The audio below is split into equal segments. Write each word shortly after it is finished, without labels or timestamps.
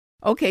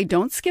Okay,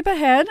 don't skip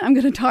ahead. I'm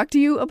going to talk to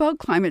you about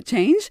climate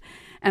change.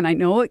 And I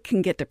know it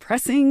can get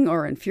depressing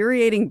or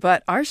infuriating,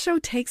 but our show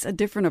takes a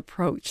different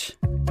approach.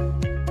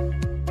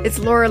 It's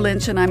Laura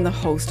Lynch, and I'm the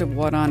host of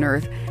What on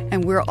Earth,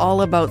 and we're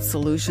all about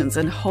solutions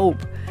and hope.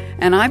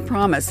 And I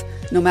promise,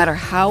 no matter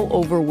how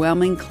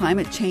overwhelming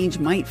climate change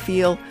might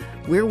feel,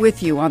 we're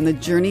with you on the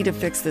journey to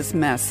fix this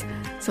mess.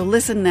 So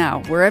listen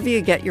now, wherever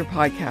you get your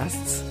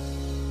podcasts.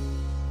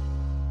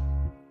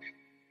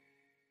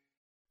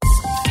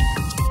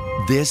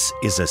 This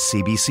is a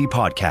CBC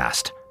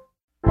podcast.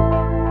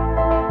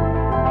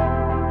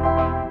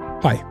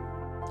 Hi,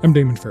 I'm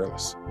Damon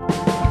Fairless.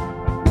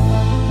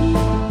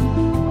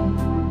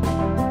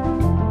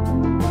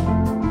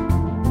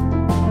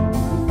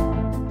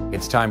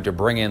 It's time to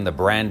bring in the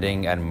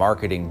branding and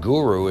marketing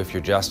guru if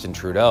you're Justin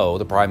Trudeau.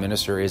 The Prime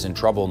Minister is in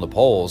trouble in the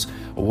polls,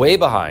 way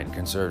behind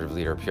Conservative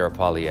leader Pierre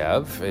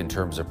Poilievre in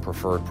terms of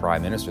preferred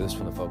Prime Minister. This is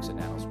from the folks at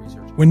Nanos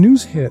Research. When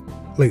news hit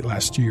late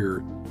last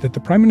year that the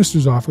Prime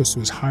Minister's office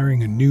was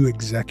hiring a new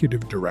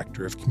executive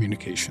director of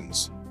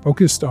communications,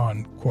 focused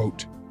on,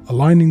 quote,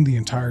 aligning the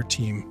entire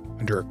team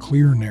under a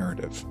clear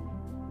narrative,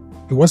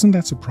 it wasn't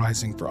that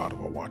surprising for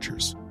Ottawa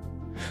watchers.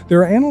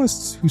 There are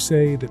analysts who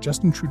say that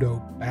Justin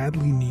Trudeau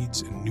badly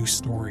needs a new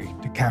story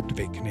to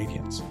captivate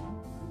Canadians.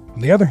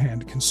 On the other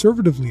hand,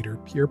 Conservative leader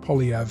Pierre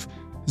Poilievre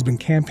has been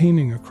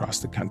campaigning across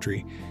the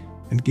country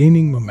and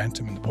gaining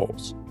momentum in the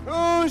polls.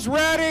 Who's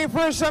ready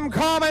for some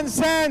common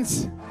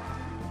sense?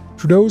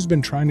 Trudeau's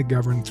been trying to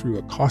govern through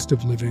a cost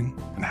of living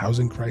and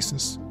housing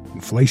crisis,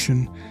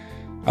 inflation,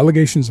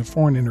 allegations of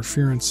foreign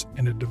interference,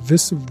 and a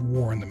divisive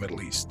war in the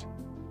Middle East.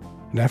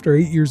 And after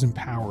 8 years in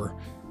power,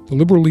 the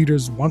Liberal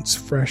leader's once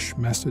fresh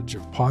message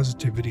of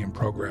positivity and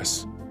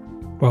progress,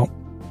 well,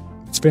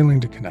 it's failing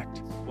to connect.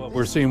 What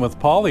we're seeing with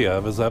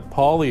Poilievre is that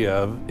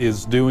Poilievre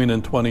is doing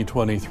in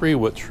 2023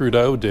 what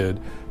Trudeau did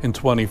in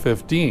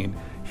 2015.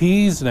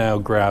 He's now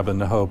grabbing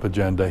the hope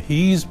agenda.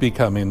 He's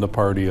becoming the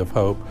party of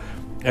hope.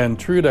 And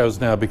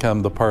Trudeau's now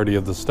become the party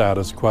of the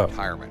status quo.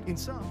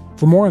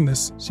 For more on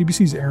this,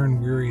 CBC's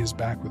Aaron Weary is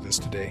back with us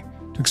today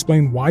to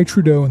explain why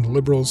Trudeau and the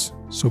Liberals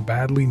so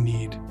badly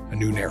need a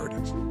new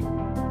narrative.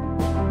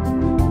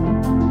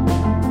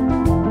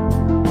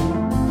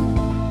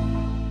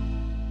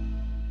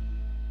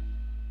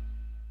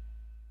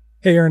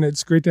 Hey, Aaron,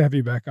 it's great to have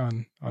you back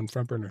on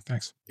Front Burner.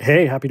 Thanks.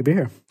 Hey, happy to be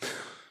here.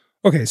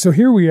 Okay, so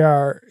here we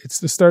are. It's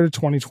the start of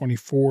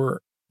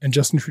 2024, and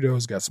Justin Trudeau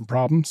has got some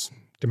problems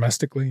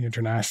domestically,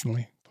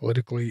 internationally,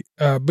 politically.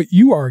 But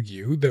you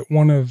argue that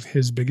one of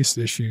his biggest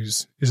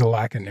issues is a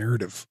lack of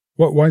narrative.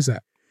 Why is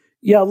that?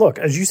 Yeah, look,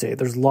 as you say,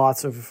 there's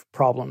lots of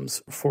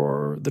problems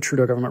for the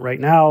Trudeau government right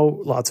now,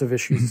 lots of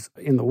issues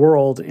in the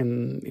world,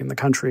 in the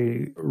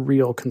country,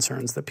 real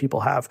concerns that people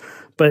have.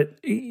 But,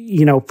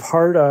 you know,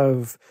 part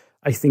of,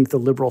 I think, the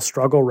Liberal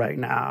struggle right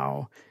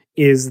now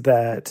is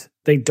that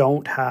they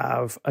don't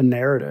have a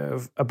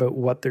narrative about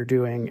what they're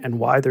doing and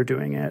why they're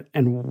doing it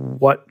and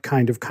what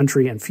kind of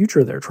country and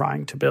future they're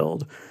trying to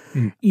build.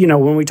 You know,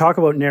 when we talk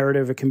about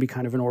narrative, it can be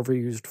kind of an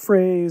overused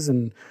phrase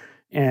and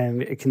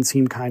it can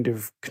seem kind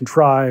of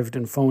contrived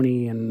and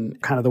phony and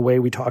kind of the way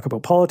we talk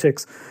about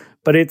politics.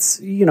 But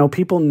it's, you know,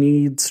 people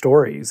need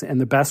stories,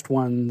 and the best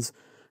ones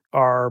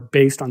are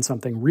based on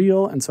something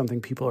real and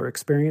something people are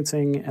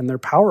experiencing, and they're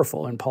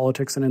powerful in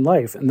politics and in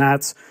life. And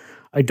that's,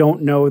 I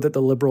don't know that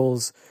the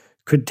Liberals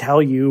could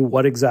tell you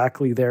what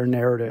exactly their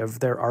narrative,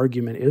 their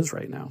argument is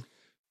right now.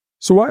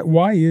 So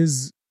why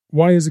is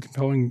a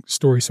compelling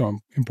story so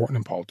important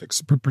in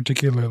politics,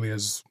 particularly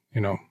as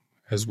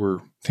we're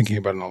thinking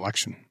about an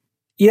election?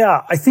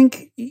 Yeah, I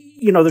think,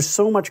 you know, there's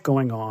so much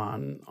going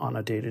on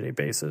a day-to-day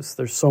basis.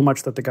 There's so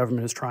much that the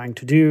government is trying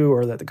to do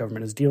or that the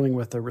government is dealing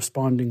with or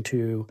responding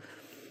to.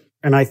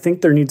 And I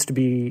think there needs to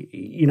be,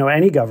 you know,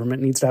 any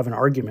government needs to have an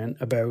argument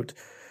about,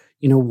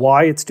 you know,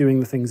 why it's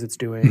doing the things it's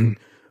doing,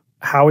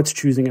 how it's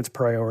choosing its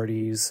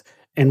priorities,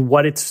 and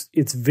what its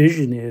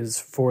vision is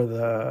for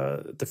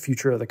the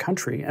future of the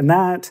country. And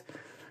that,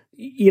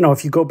 you know,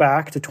 if you go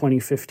back to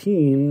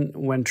 2015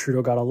 when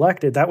Trudeau got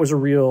elected, that was a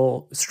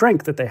real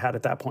strength that they had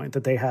at that point,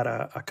 that they had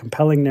a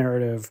compelling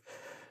narrative,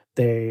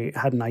 they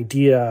had an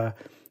idea,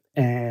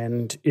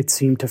 and it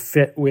seemed to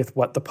fit with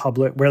where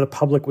the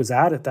public was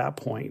at that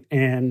point.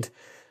 And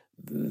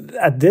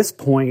at this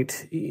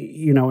point,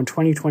 you know, in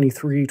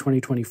 2023,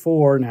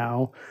 2024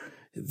 now,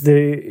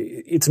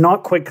 it's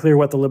not quite clear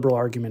what the Liberal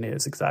argument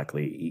is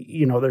exactly.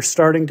 You know, they're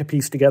starting to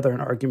piece together an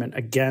argument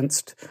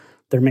against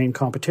their main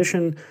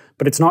competition,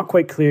 but it's not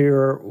quite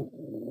clear,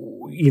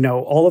 you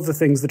know, all of the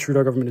things the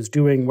Trudeau government is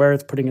doing, where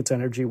it's putting its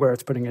energy, where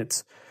it's putting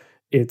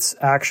its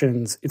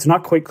actions. It's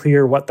not quite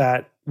clear what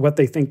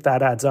they think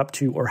that adds up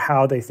to or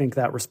how they think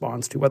that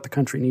responds to what the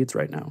country needs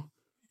right now.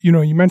 You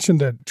know, you mentioned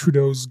that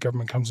Trudeau's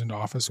government comes into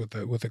office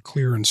with a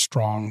clear and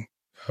strong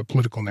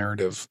political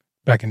narrative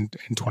back in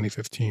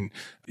 2015.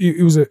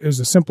 It was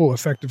a simple,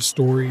 effective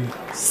story.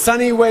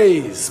 Sunny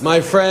ways,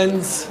 my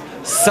friends,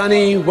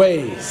 sunny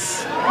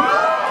ways.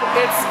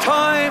 It's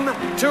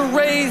time to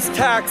raise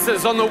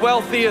taxes on the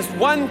wealthiest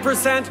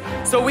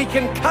 1% so we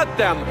can cut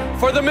them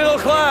for the middle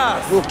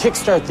class. We'll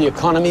kickstart the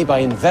economy by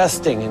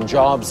investing in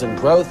jobs and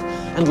growth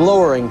and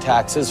lowering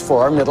taxes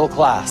for our middle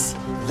class.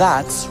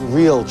 That's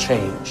real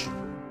change.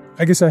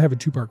 I guess I have a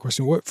two-part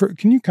question.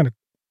 Can you kind of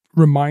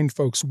remind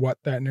folks what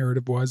that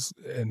narrative was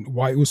and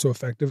why it was so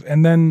effective,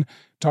 and then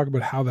talk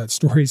about how that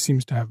story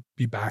seems to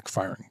be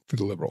backfiring for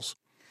the Liberals?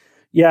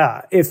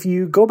 Yeah, if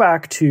you go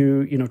back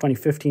to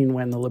 2015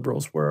 when the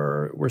Liberals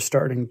were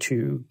starting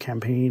to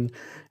campaign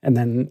and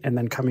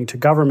then coming to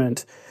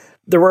government,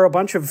 there were a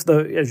bunch of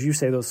as you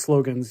say, those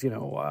slogans,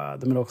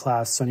 the middle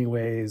class, sunny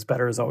ways,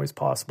 better is always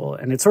possible,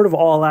 and it sort of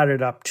all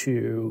added up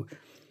to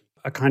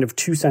a kind of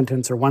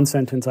two-sentence or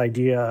one-sentence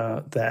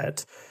idea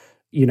that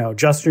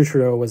Justin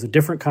Trudeau was a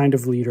different kind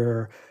of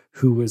leader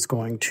who was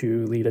going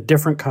to lead a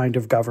different kind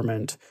of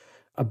government,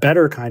 a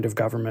better kind of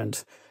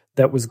government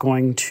that was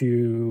going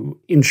to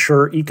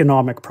ensure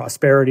economic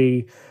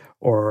prosperity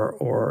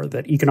or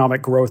that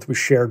economic growth was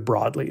shared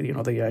broadly,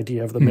 the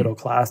idea of the middle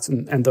class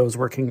and those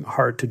working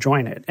hard to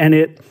join it. And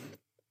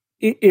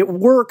it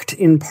worked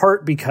in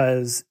part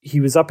because he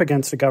was up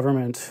against a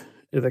government,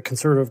 the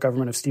Conservative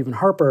government of Stephen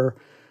Harper,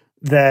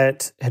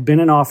 that had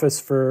been in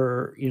office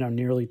for,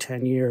 nearly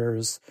 10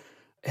 years,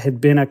 had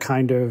been a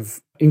kind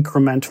of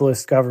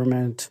incrementalist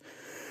government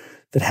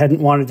that hadn't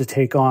wanted to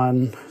take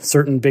on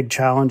certain big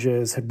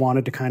challenges, had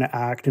wanted to kind of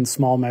act in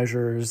small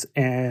measures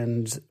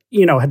and,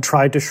 had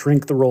tried to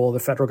shrink the role of the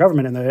federal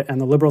government. And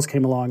the Liberals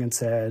came along and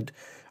said,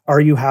 are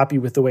you happy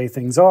with the way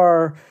things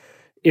are?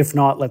 If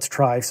not, let's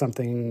try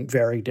something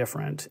very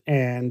different.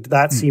 And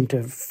that seemed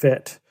to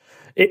fit.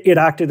 It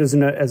acted as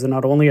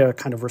not only a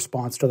kind of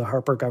response to the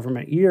Harper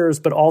government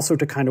years, but also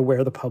to kind of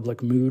where the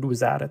public mood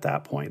was at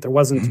that point. There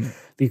wasn't,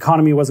 the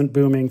economy wasn't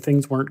booming,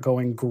 things weren't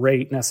going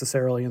great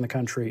necessarily in the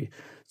country.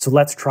 So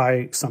let's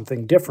try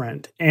something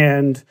different.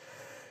 And,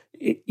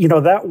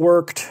 that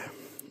worked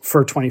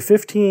for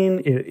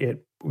 2015.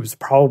 It was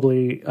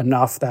probably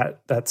enough that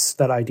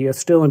idea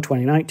still in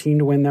 2019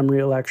 to win them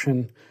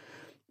re-election.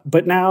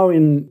 But now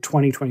in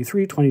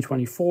 2023,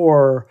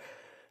 2024,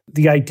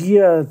 the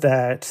idea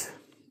that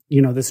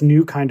this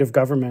new kind of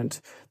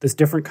government, this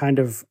different kind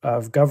of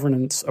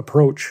governance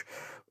approach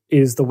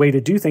is the way to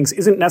do things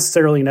isn't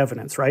necessarily in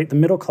evidence, right? The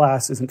middle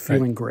class isn't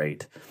feeling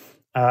great.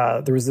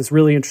 There was this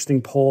really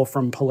interesting poll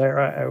from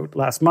Polera out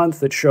last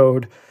month that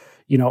showed,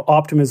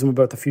 optimism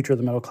about the future of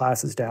the middle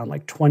class is down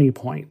like 20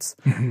 points.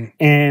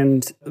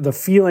 And the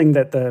feeling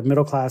that the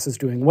middle class is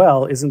doing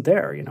well isn't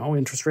there.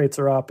 Interest rates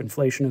are up,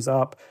 inflation is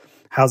up,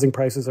 housing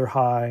prices are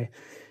high.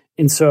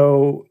 And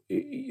so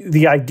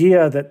the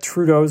idea that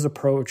Trudeau's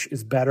approach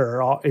is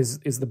better, is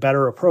the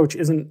better approach,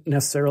 isn't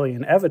necessarily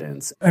in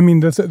evidence. I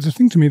mean, the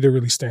thing to me that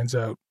really stands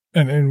out,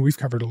 and we've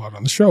covered a lot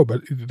on the show,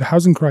 but the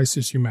housing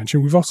crisis you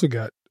mentioned, we've also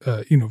got,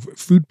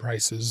 food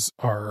prices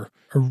are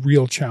a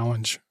real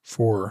challenge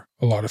for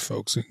a lot of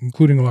folks,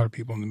 including a lot of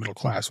people in the middle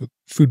class, with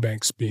food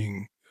banks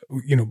being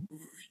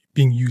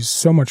used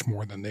so much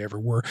more than they ever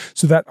were.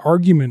 So that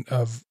argument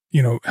of,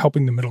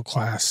 helping the middle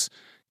class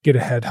get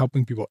ahead,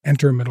 helping people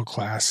enter middle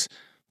class,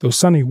 those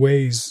sunny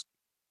ways,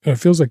 it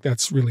feels like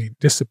that's really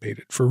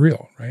dissipated for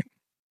real, right?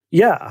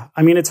 Yeah.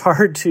 I mean, it's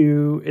hard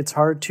to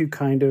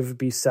kind of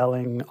be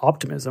selling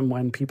optimism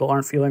when people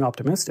aren't feeling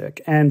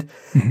optimistic. And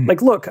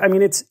look, I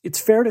mean, it's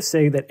fair to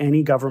say that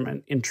any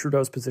government in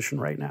Trudeau's position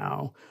right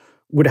now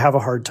would have a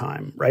hard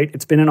time, right?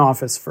 It's been in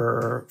office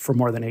for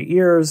more than 8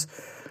 years.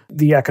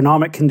 The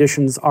economic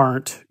conditions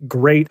aren't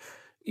great.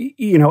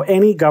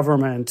 Any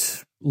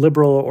government,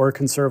 Liberal or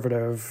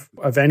Conservative,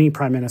 of any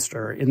prime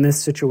minister in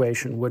this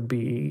situation would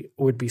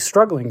be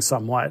struggling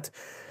somewhat.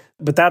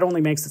 But that only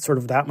makes it sort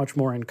of that much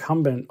more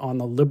incumbent on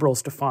the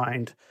Liberals to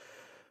find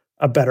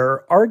a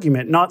better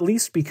argument, not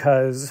least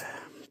because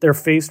they're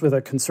faced with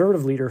a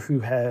Conservative leader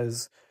who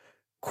has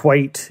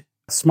quite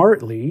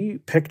smartly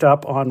picked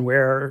up on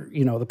where,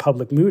 the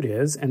public mood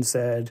is and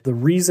said, the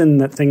reason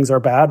that things are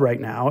bad right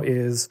now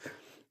is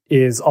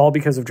all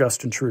because of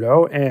Justin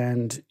Trudeau,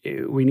 and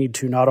we need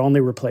to not only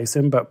replace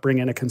him, but bring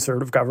in a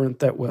Conservative government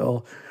that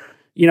will,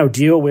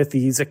 deal with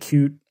these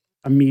acute,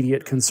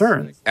 immediate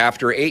concerns.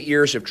 After 8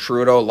 years of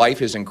Trudeau,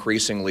 life is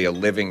increasingly a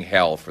living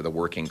hell for the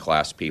working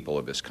class people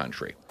of this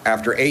country.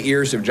 After 8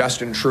 years of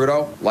Justin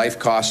Trudeau, life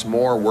costs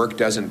more, work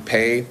doesn't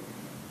pay,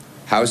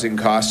 housing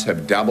costs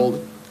have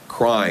doubled,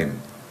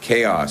 crime,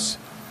 chaos,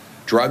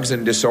 drugs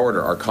and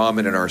disorder are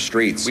common in our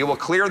streets. We will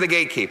clear the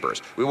gatekeepers.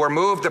 We will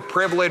remove the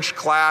privileged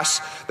class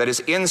that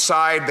is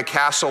inside the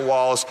castle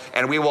walls,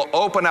 and we will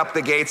open up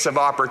the gates of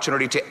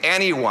opportunity to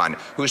anyone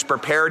who's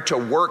prepared to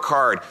work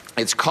hard.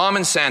 It's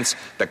common sense,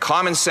 the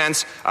common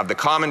sense of the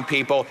common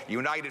people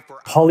united for...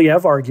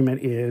 Poilievre's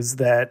argument is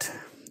that,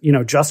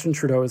 Justin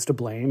Trudeau is to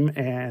blame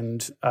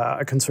and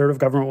a Conservative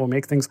government will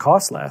make things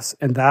cost less.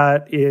 And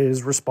that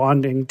is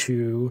responding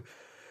to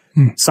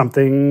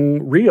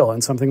something real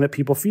and something that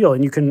people feel.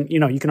 And you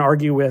can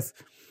argue with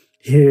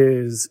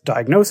his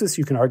diagnosis,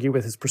 you can argue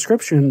with his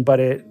prescription, but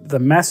the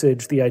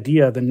message, the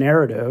idea, the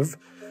narrative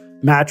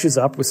matches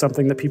up with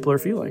something that people are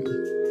feeling.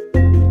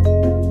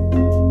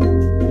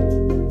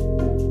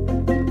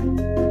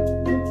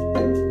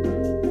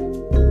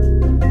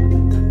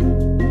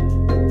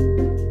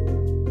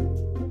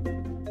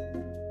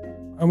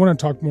 I want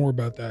to talk more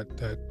about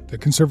the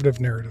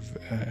conservative narrative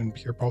and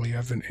Pierre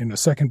Poilievre in a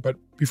second. But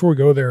before we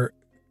go there,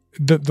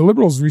 the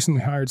Liberals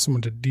recently hired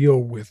someone to deal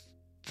with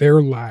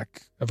their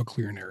lack of a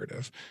clear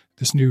narrative.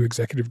 This new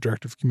executive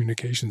director of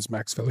communications,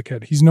 Max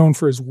Veliket, he's known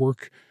for his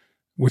work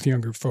with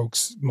younger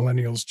folks,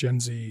 millennials, Gen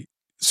Z.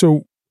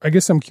 So I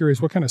guess I'm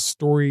curious, what kind of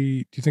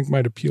story do you think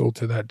might appeal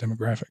to that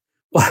demographic?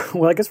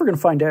 Well, I guess we're going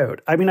to find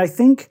out. I mean, I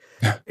think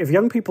if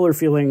young people are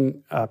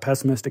feeling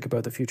pessimistic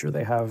about the future,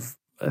 they have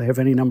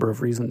any number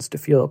of reasons to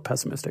feel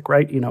pessimistic,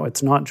 right? You know,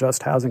 it's not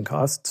just housing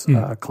costs,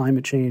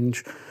 climate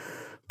change,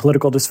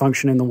 political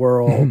dysfunction in the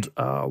world,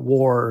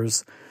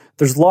 wars.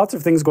 There's lots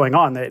of things going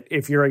on that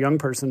if you're a young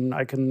person,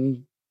 I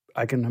can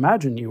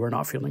imagine you are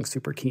not feeling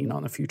super keen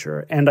on the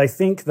future. And I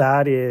think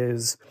that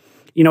is,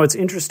 you know, it's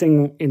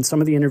interesting in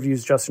some of the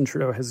interviews Justin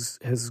Trudeau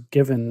has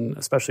given,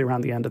 especially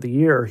around the end of the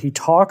year, he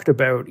talked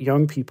about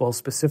young people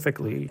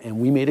specifically. And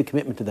we made a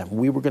commitment to them.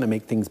 We were going to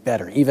make things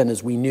better, even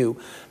as we knew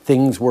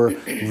things were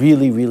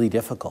really, really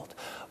difficult.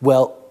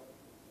 Well,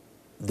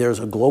 there's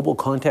a global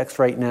context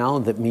right now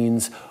that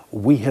means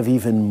we have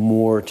even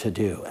more to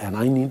do. And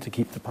I need to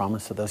keep the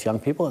promise to those young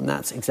people. And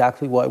that's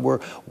exactly why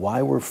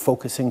we're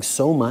focusing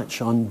so much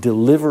on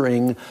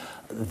delivering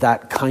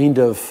that kind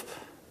of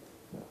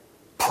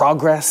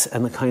progress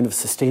and the kind of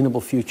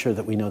sustainable future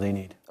that we know they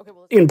need.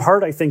 In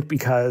part, I think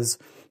because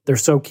they're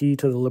so key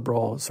to the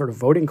Liberal sort of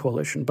voting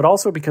coalition, but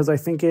also because I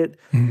think it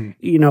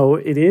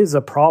is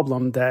a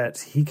problem that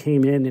he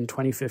came in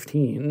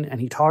 2015, and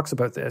he talks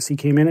about this. He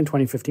came in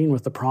 2015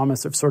 with the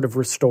promise of sort of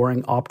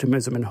restoring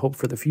optimism and hope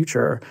for the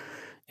future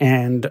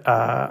and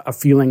a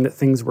feeling that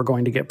things were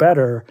going to get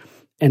better.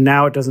 And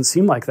now it doesn't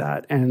seem like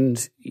that.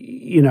 And,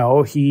 you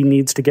know, he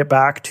needs to get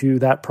back to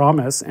that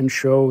promise and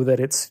show that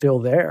it's still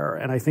there.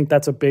 And I think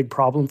that's a big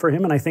problem for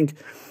him. And I think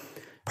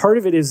part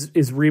of it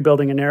is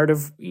rebuilding a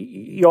narrative.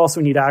 You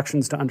also need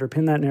actions to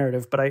underpin that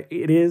narrative. But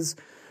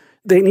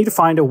they need to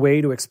find a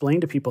way to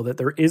explain to people that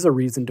there is a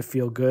reason to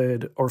feel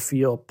good or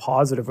feel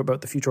positive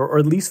about the future, or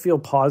at least feel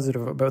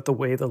positive about the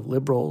way the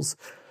Liberals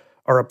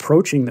are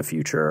approaching the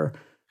future.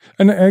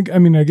 And I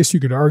mean, I guess you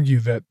could argue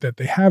that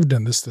they have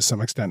done this to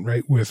some extent,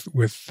 right? With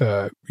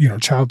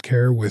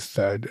childcare, with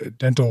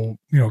dental,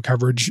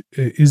 coverage.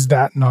 Is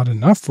that not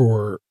enough,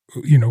 or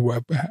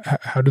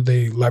how do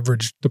they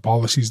leverage the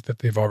policies that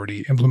they've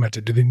already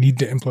implemented? Do they need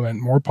to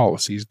implement more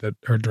policies that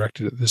are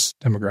directed at this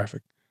demographic?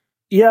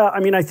 Yeah,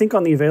 I mean, I think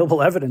on the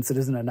available evidence, it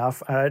isn't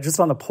enough. Just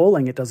on the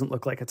polling, it doesn't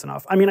look like it's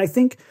enough. I mean, I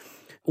think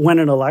when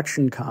an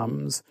election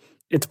comes,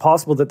 it's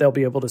possible that they'll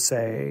be able to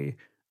say,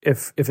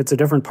 if it's a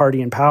different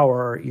party in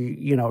power,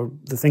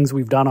 the things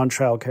we've done on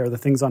childcare, the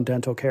things on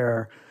dental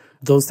care,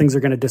 those things are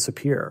going to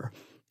disappear.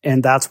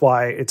 And that's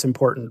why it's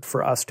important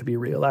for us to be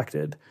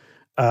reelected.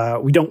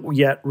 We don't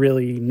yet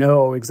really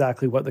know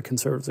exactly what the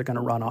Conservatives are going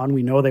to run on.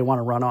 We know they want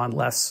to run on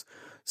less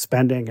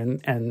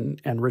spending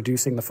and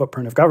reducing the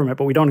footprint of government,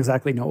 but we don't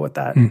exactly know what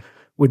that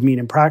would mean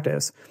in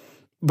practice.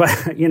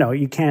 But,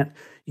 you can't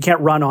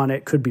run on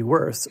it could be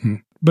worse.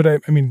 But I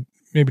mean,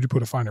 maybe to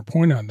put a finer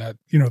point on that,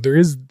 there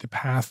is the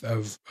path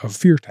of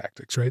fear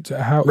tactics, right? So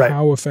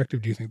how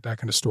effective do you think that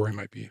kind of story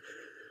might be?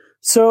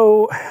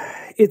 So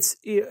it's,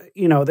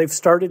 they've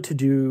started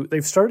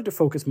to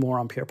focus more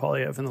on Pierre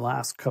Poilievre in the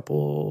last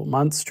couple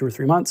months, 2 or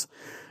 3 months,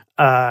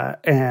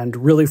 and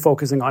really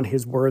focusing on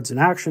his words and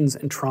actions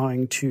and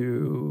trying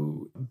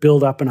to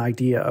build up an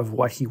idea of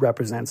what he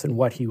represents and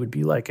what he would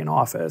be like in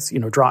office,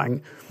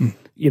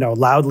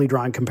 loudly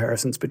drawing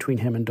comparisons between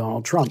him and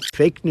Donald Trump.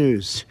 Fake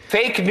news.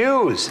 Fake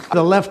news.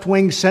 The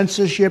left-wing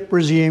censorship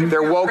regime.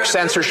 Their woke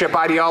censorship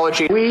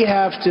ideology. We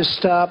have to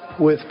stop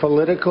with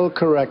political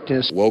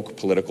correctness. Woke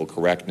political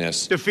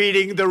correctness.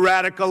 Defeating the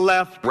radical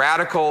left.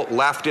 Radical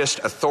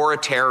leftist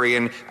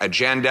authoritarian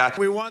agenda.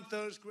 We want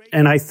those great...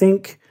 And I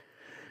think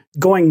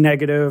going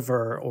negative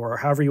or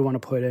however you want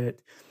to put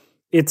it,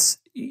 it's,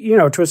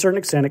 to a certain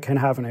extent, it can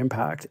have an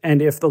impact.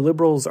 And if the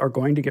Liberals are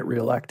going to get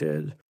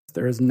reelected,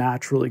 there is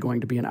naturally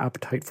going to be an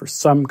appetite for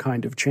some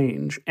kind of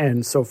change.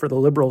 And so for the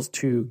Liberals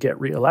to get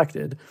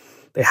reelected,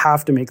 they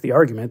have to make the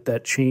argument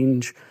that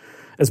change,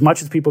 as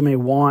much as people may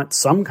want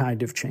some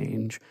kind of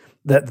change,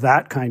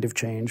 that kind of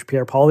change,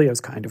 Pierre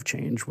Poilievre's kind of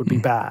change, would be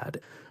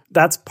bad.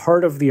 That's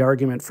part of the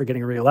argument for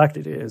getting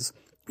reelected is,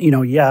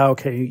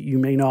 you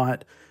may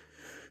not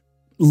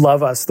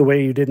love us the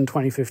way you did in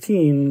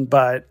 2015,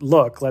 but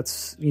look,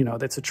 that's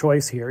a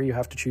choice here. You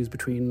have to choose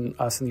between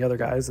us and the other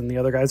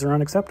guys are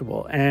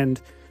unacceptable.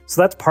 And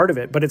so that's part of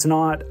it, but it's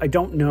not, I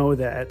don't know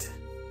that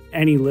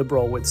any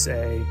Liberal would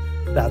say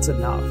that's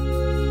enough.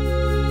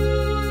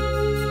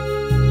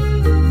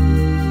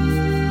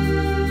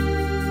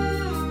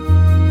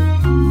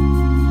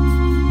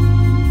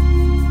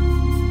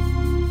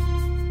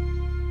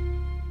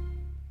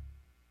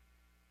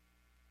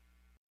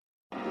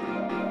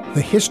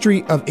 The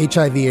history of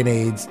HIV and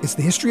AIDS is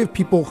the history of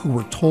people who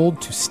were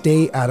told to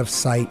stay out of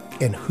sight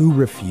and who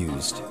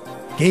refused.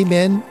 Gay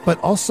men, but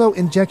also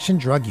injection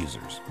drug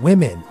users,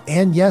 women,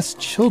 and yes,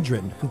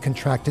 children who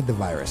contracted the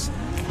virus.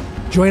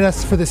 Join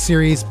us for the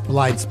series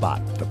Blind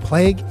Spot, The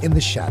Plague in the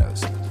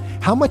Shadows.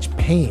 How much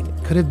pain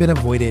could have been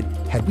avoided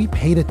had we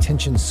paid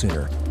attention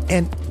sooner?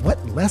 And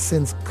what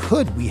lessons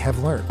could we have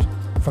learned?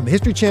 From the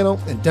History Channel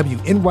and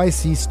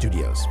WNYC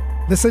Studios.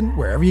 Listen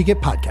wherever you get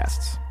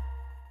podcasts.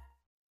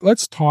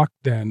 Let's talk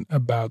then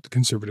about the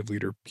Conservative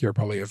leader, Pierre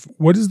Poilievre.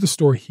 What is the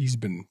story he's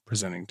been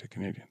presenting to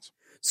Canadians?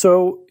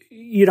 So,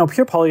 Pierre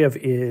Poilievre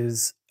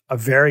is a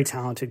very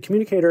talented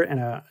communicator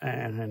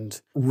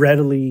and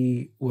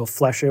readily will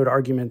flesh out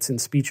arguments in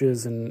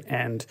speeches,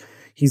 and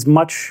he's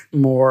much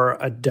more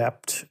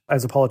adept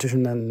as a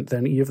politician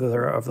than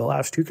either of the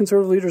last two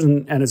Conservative leaders,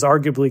 and is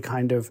arguably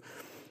kind of,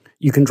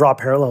 you can draw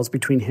parallels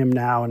between him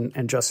now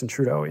and Justin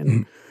Trudeau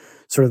in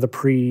sort of the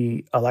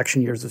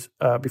pre-election years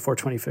before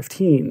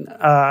 2015.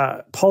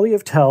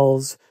 Poilievre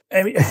tells,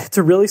 it's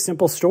a really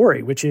simple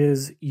story, which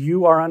is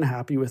you are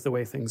unhappy with the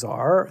way things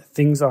are.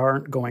 Things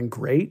aren't going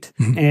great.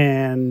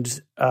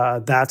 And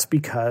that's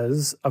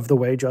because of the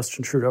way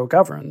Justin Trudeau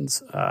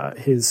governs.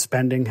 His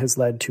spending has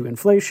led to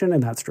inflation,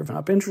 and that's driven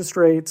up interest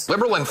rates.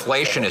 Liberal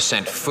inflation has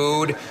sent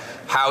food,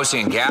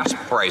 housing, and gas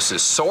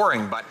prices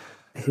soaring, but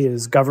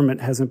his government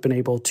hasn't been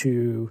able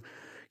to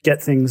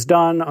get things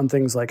done on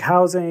things like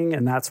housing,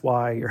 and that's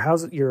why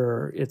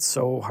it's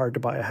so hard to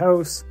buy a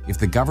house. If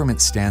the government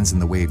stands in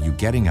the way of you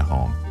getting a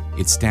home,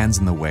 it stands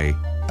in the way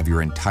of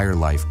your entire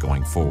life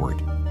going forward.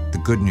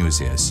 The good news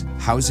is,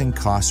 housing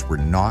costs were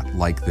not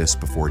like this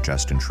before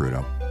Justin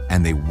Trudeau,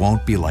 and they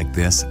won't be like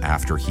this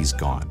after he's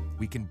gone.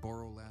 We can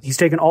borrow less. He's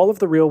taken all of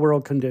the real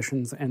world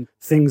conditions and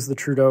things the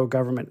Trudeau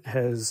government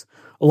has,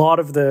 a lot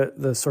of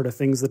the sort of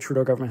things the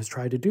Trudeau government has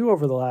tried to do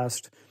over the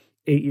last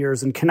 8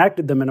 years, and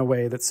connected them in a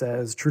way that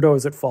says Trudeau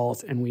is at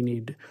fault and we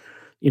need,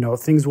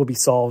 things will be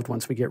solved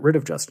once we get rid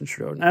of Justin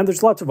Trudeau. And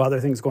there's lots of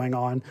other things going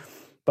on,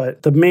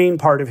 but the main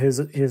part of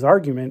his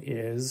argument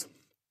is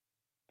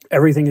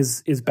everything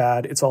is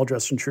bad. It's all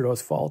Justin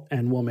Trudeau's fault,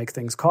 and we'll make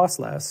things cost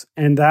less.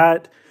 And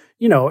that,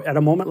 at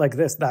a moment like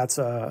this, that's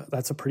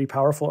a pretty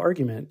powerful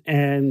argument.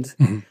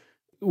 And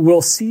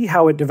we'll see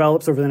how it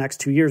develops over the next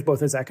 2 years,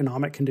 both as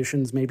economic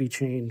conditions maybe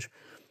change,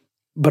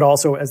 but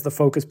also as the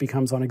focus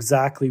becomes on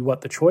exactly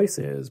what the choice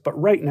is. But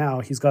right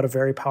now, he's got a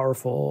very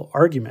powerful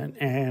argument.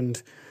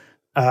 And,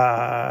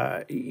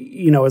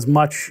 as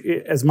much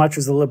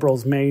as the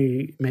Liberals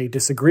may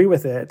disagree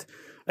with it,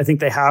 I think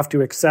they have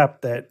to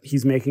accept that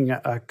he's making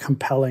a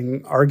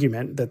compelling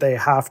argument that they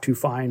have to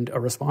find a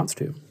response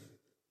to.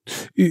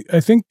 I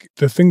think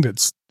the thing that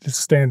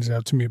stands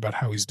out to me about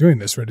how he's doing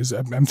this, right, is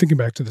I'm thinking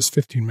back to this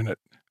 15-minute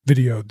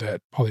video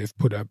that Poilievre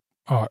put out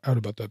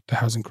about the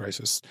housing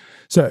crisis.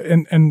 So,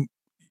 and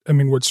I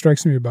mean, what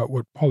strikes me about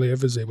what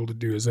Poilievre is able to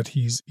do is that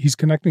he's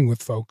connecting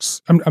with folks.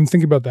 I'm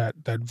thinking about that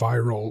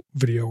viral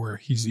video where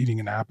he's eating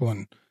an apple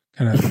and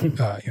kind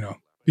of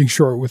being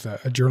short with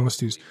a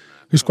journalist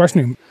who's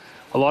questioning him.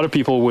 A lot of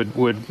people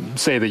would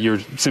say that you're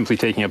simply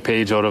taking a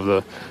page out of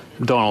the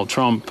Donald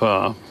Trump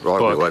book.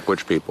 Like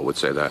which people would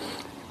say that?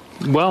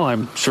 Well,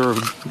 I'm sure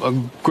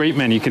a great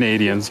many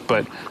Canadians,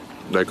 but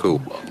like who?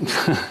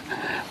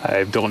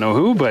 I don't know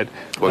who, but...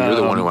 Well, you're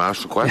the one who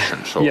asked the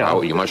question, so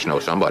yeah. You must know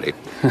somebody.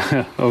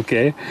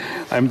 Okay.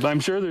 I'm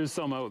sure there's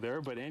some out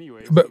there, but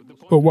anyway. But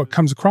what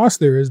comes across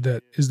there is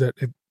that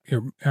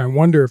I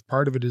wonder if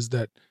part of it is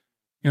that,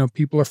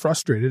 people are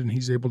frustrated, and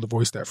he's able to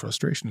voice that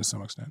frustration to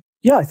some extent.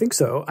 Yeah, I think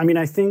so. I mean,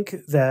 I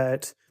think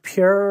that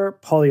Pierre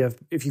Poilievre,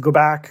 if you go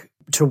back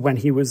to when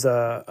he was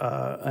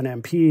an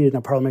MP and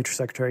a parliamentary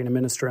secretary and a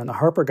minister in the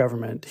Harper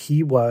government,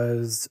 he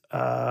was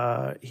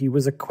a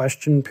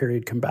question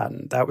period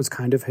combatant. That was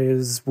kind of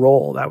his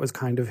role. That was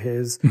kind of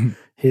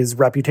his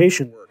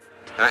reputation.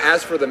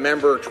 As for the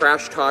member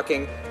trash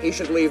talking, he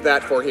should leave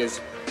that for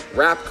his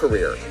rap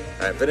career.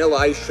 Vanilla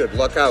Ice should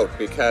look out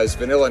because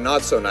Vanilla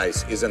Not So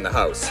Nice is in the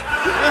house.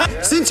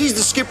 Since he's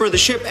the skipper of the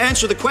ship,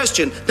 answer the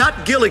question,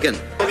 not Gilligan.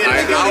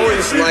 I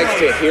always like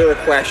to hear a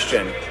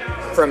question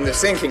from the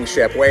sinking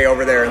ship way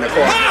over there in the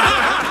corner.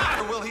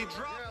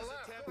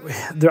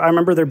 I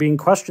remember there being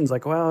questions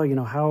like, well,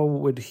 how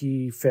would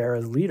he fare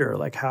as leader?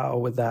 Like, how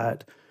would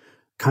that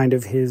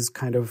his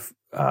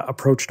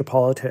approach to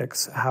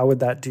politics, how would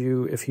that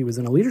do if he was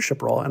in a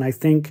leadership role? And I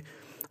think,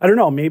 I don't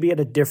know, maybe at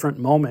a different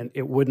moment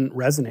it wouldn't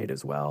resonate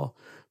as well.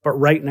 But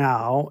right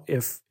now,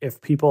 if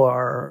people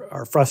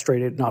are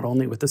frustrated not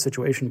only with the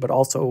situation but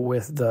also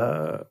with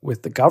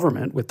the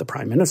government, with the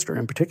prime minister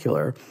in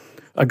particular,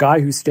 a guy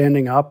who's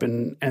standing up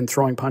and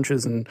throwing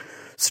punches and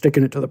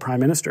sticking it to the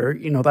prime minister,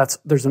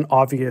 there's an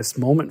obvious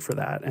moment for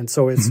that. And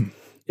so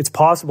it's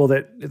possible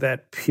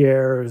that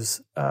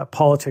Pierre's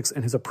politics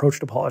and his approach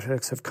to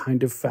politics have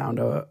kind of found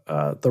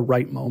the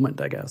right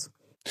moment, I guess.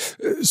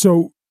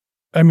 So,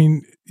 I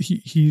mean,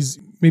 he's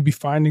maybe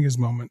finding his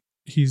moment.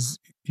 He's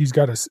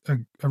got a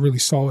really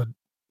solid,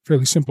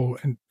 fairly simple,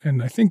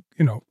 and I think,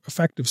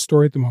 effective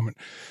story at the moment.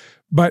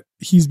 But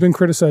he's been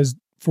criticized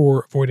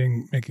for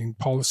avoiding making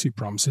policy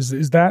promises.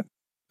 Is that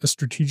a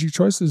strategic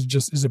choice?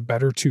 Is it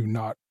better to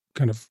not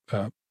kind of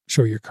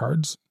show your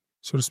cards,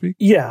 so to speak?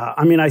 Yeah,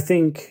 I mean, I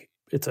think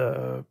it's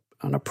an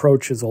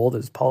approach as old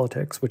as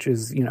politics, which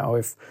is,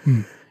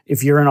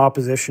 if you're in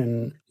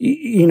opposition,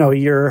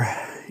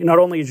 not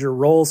only is your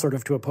role sort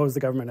of to oppose the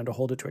government and to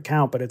hold it to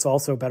account, but it's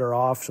also better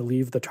off to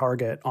leave the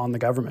target on the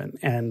government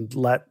and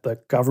let the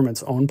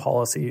government's own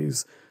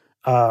policies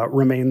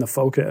remain the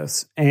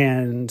focus,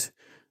 and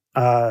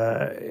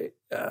let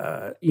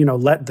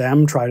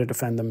them try to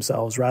defend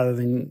themselves rather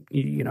than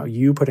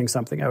you putting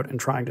something out and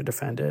trying to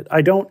defend it.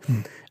 I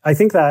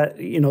think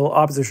that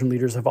opposition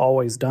leaders have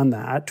always done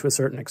that to a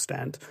certain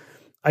extent.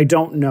 I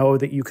don't know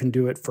that you can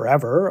do it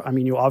forever. I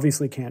mean, you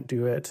obviously can't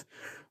do it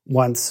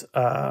once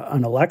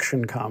an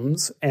election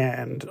comes,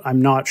 and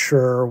I'm not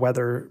sure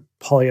whether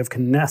Poilievre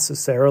can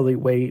necessarily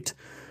wait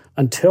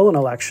until an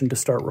election to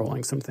start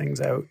rolling some things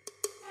out.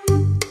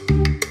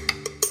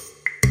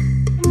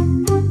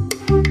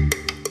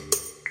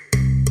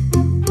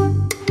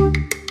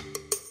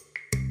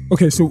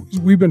 Okay, so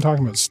we've been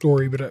talking about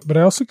story, but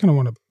I also kind of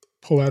want to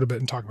pull out a bit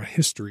and talk about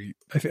history.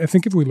 I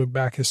think if we look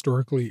back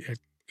historically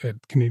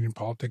at Canadian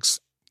politics,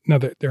 now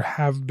that there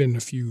have been a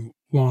few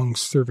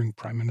long-serving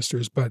prime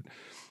ministers, but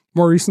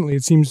more recently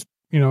it seems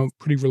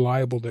pretty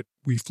reliable that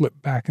we flip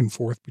back and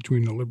forth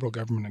between the Liberal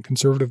government and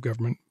Conservative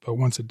government about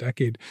once a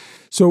decade.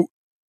 So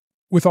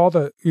with all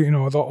the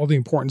all the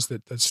importance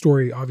that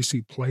story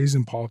obviously plays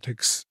in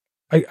politics,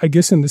 I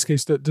guess in this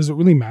case, does it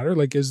really matter?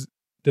 Like, is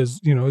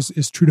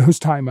Trudeau's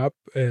time up?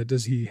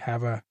 Does he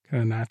have a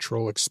kind of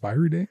natural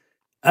expiry date?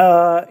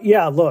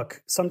 Yeah,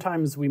 look,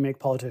 sometimes we make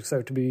politics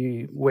out to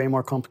be way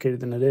more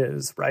complicated than it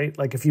is, right?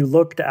 Like if you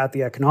looked at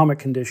the economic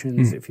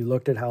conditions, if you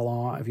look at how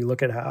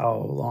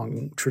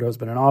long Trudeau's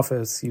been in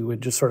office, you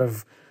would just sort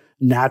of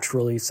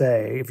naturally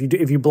say,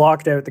 if you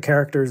blocked out the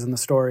characters and the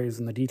stories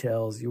and the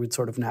details, you would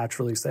sort of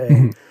naturally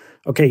say,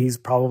 okay, he's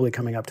probably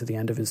coming up to the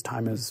end of his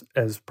time as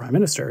prime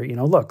minister.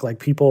 Look, like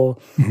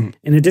people,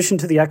 in addition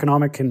to the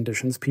economic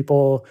conditions,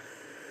 people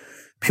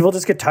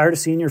just get tired of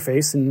seeing your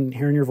face and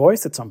hearing your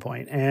voice at some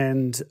point.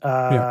 And,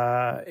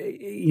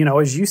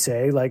 as you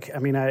say, like, I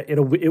mean,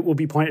 it will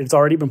be pointed, it's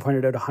already been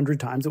pointed out 100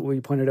 times. It will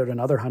be pointed out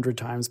another 100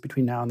 times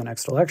between now and the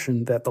next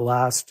election that the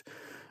last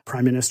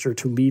prime minister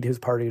to lead his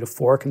party to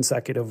 4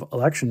 consecutive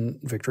election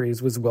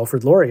victories was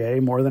Wilfrid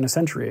Laurier more than a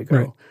century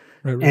ago.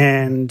 Right.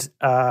 And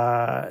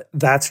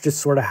that's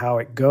just sort of how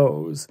it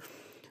goes.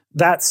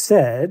 That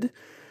said,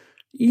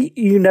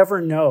 you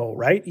never know,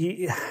 right?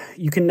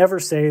 You can never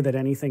say that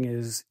anything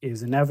is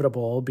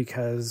inevitable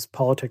because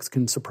politics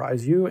can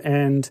surprise you,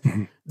 and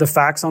the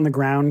facts on the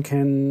ground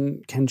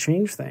can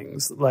change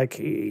things. Like,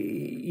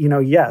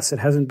 yes, it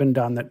hasn't been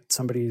done that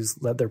somebody's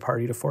led their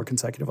party to 4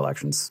 consecutive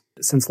elections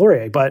since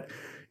Laurier, but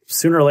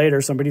sooner or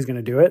later somebody's going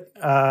to do it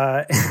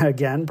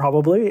again,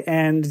 probably,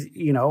 and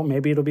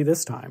maybe it'll be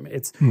this time.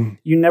 It's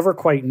you never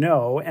quite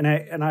know,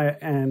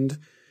 and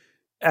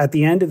at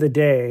the end of the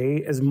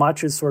day, as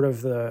much as sort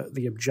of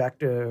the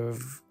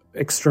objective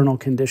external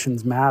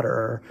conditions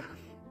matter,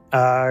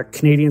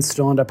 Canadians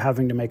still end up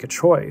having to make a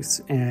choice.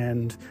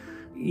 And,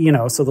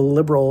 so the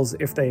Liberals,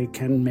 if they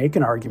can make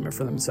an argument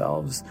for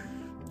themselves,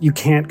 you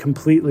can't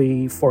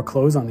completely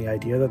foreclose on the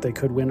idea that they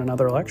could win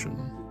another election.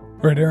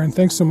 All right, Aaron,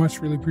 thanks so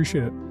much. Really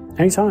appreciate it.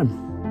 Anytime.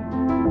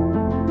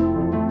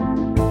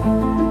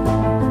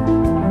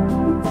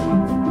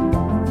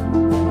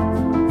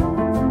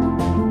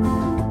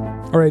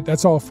 All right,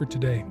 that's all for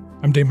today.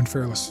 I'm Damon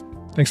Fairless.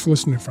 Thanks for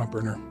listening to Front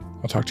Burner.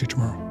 I'll talk to you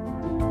tomorrow.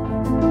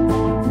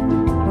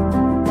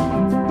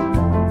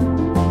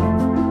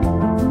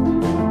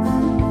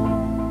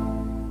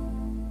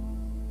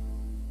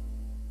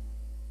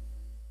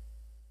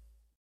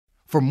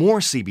 For more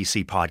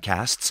CBC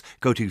podcasts,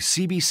 go to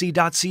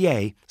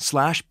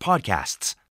cbc.ca/podcasts.